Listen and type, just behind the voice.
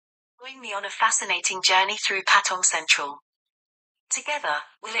Join me on a fascinating journey through Patong Central. Together,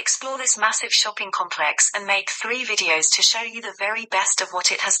 we'll explore this massive shopping complex and make 3 videos to show you the very best of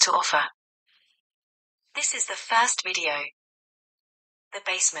what it has to offer. This is the first video. The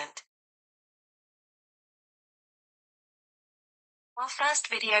basement. Our first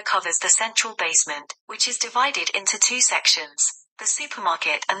video covers the central basement, which is divided into 2 sections, the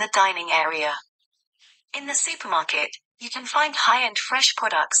supermarket and the dining area. In the supermarket, you can find high-end fresh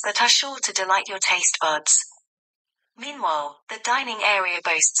products that are sure to delight your taste buds. Meanwhile, the dining area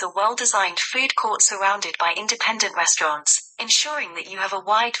boasts a well-designed food court surrounded by independent restaurants, ensuring that you have a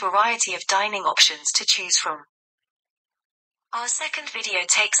wide variety of dining options to choose from. Our second video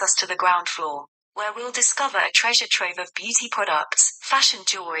takes us to the ground floor, where we'll discover a treasure trove of beauty products, fashion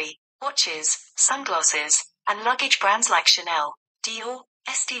jewelry, watches, sunglasses, and luggage brands like Chanel, Dior,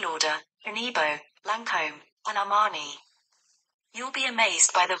 Estée Lauder, Kanebo, Lancôme, and Armani. You'll be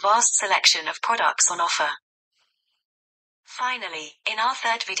amazed by the vast selection of products on offer. Finally, in our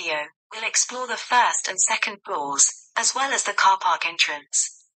third video, we'll explore the first and second floors, as well as the car park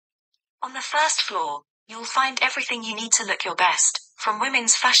entrance. On the first floor, you'll find everything you need to look your best, from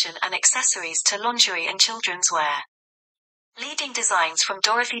women's fashion and accessories to lingerie and children's wear. Leading designs from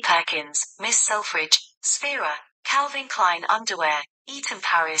Dorothy Perkins, Miss Selfridge, Sphera, Calvin Klein underwear, Eton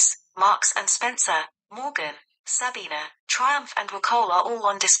Paris, Marks and Spencer, Morgan, Sabina, Triumph and Ricole are all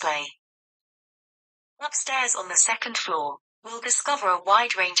on display. Upstairs on the second floor, we'll discover a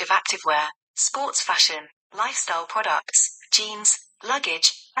wide range of activewear, sports fashion, lifestyle products, jeans,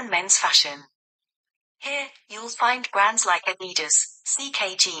 luggage, and men's fashion. Here, you'll find brands like Adidas,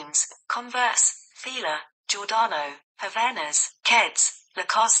 CK Jeans, Converse, Fila, Giordano, Havaianas, Keds,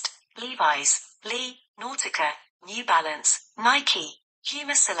 Lacoste, Levi's, Lee, Nautica, New Balance, Nike,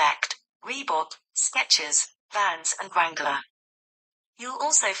 Puma Select, Reebok, Skechers, Vans and Wrangler. You'll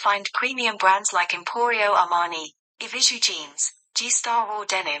also find premium brands like Emporio Armani, Iviju Jeans, G-Star Raw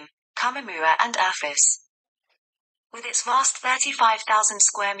Denim, Kamamura and Urfis. With its vast 35,000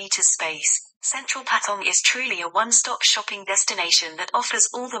 square meters space, Central Patong is truly a one-stop shopping destination that offers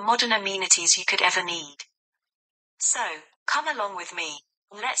all the modern amenities you could ever need. So, come along with me,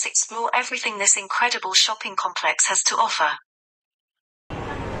 and let's explore everything this incredible shopping complex has to offer.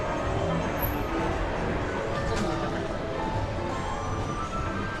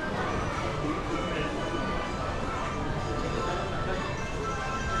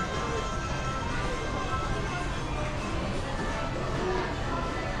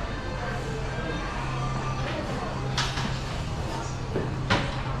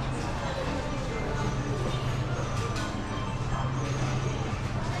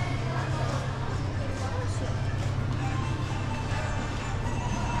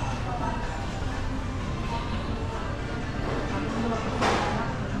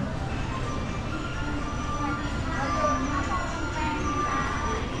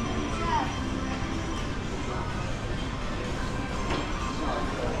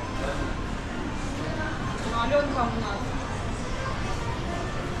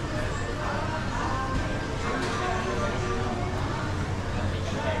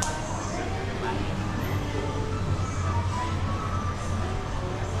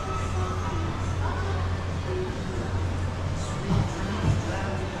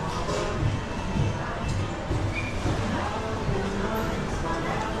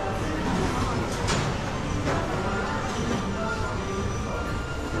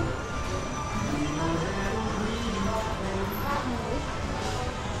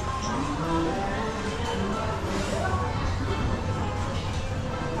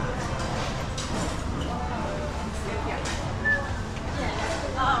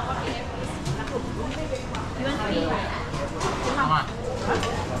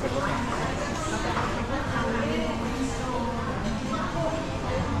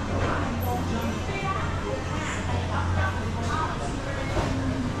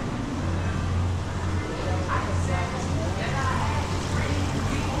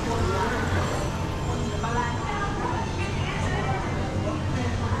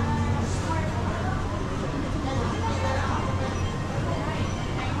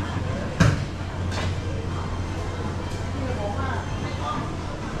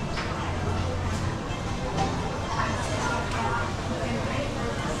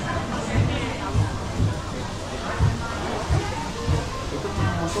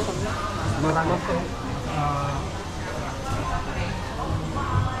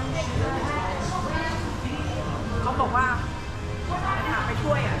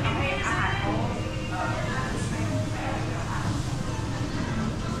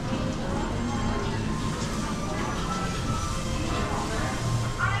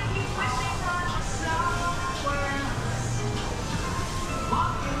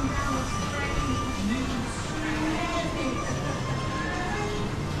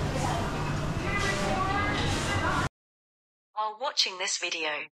 watching this video.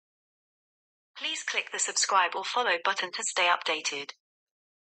 Please click the subscribe or follow button to stay updated.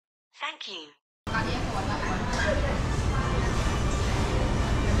 Thank you.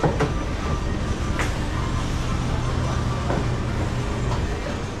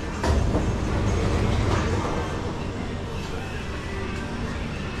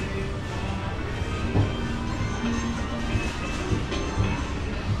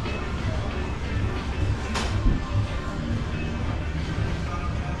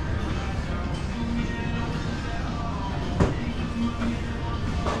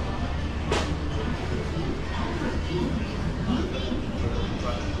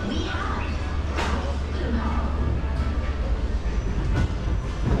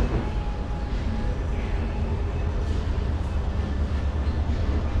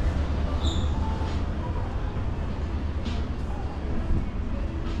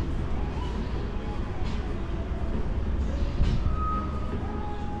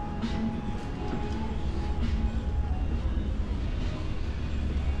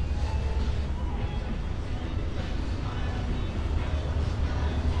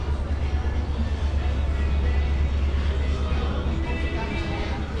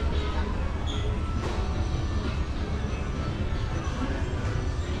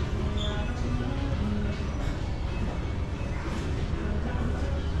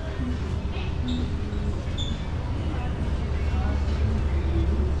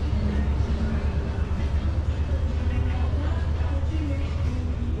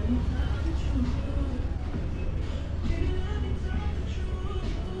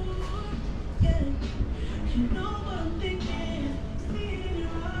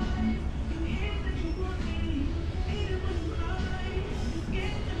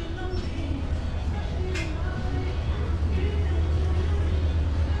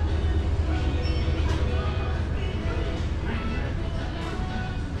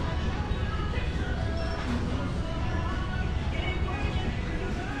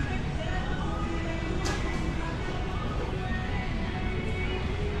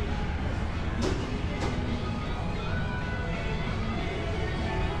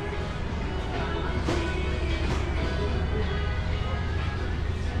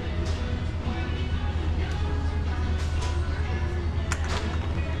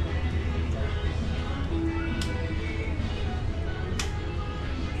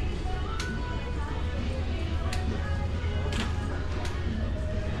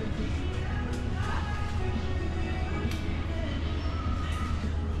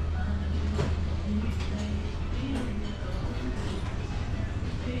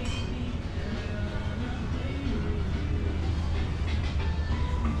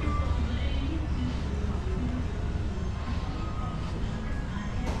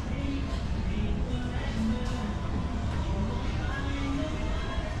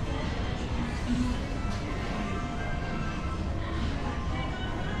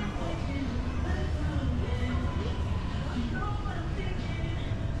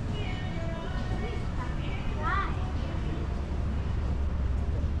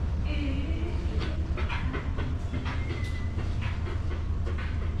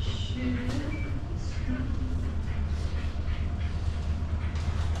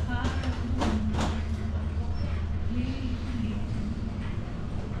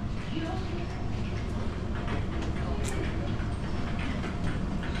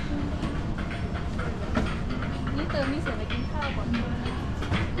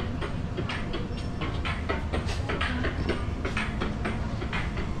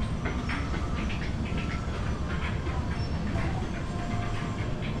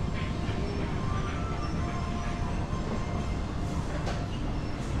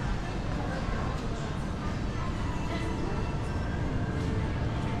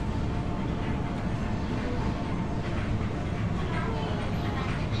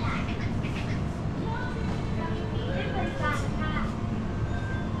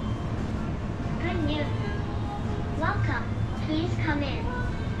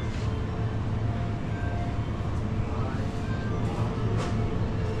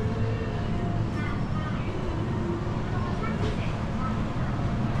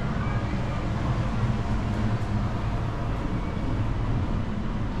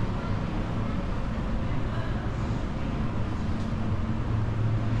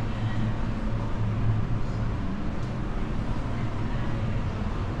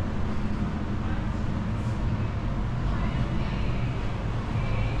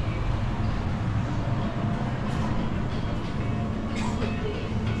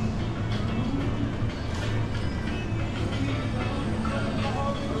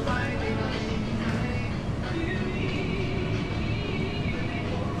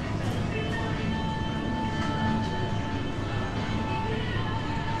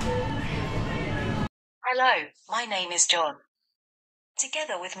 Hello, my name is John.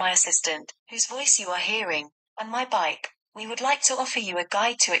 Together with my assistant, whose voice you are hearing, and my bike, we would like to offer you a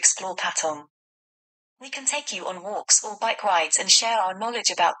guide to explore Patong. We can take you on walks or bike rides and share our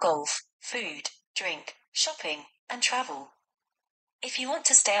knowledge about golf, food, drink, shopping, and travel. If you want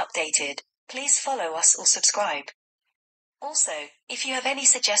to stay updated, please follow us or subscribe. Also, if you have any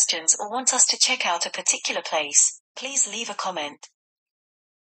suggestions or want us to check out a particular place, please leave a comment.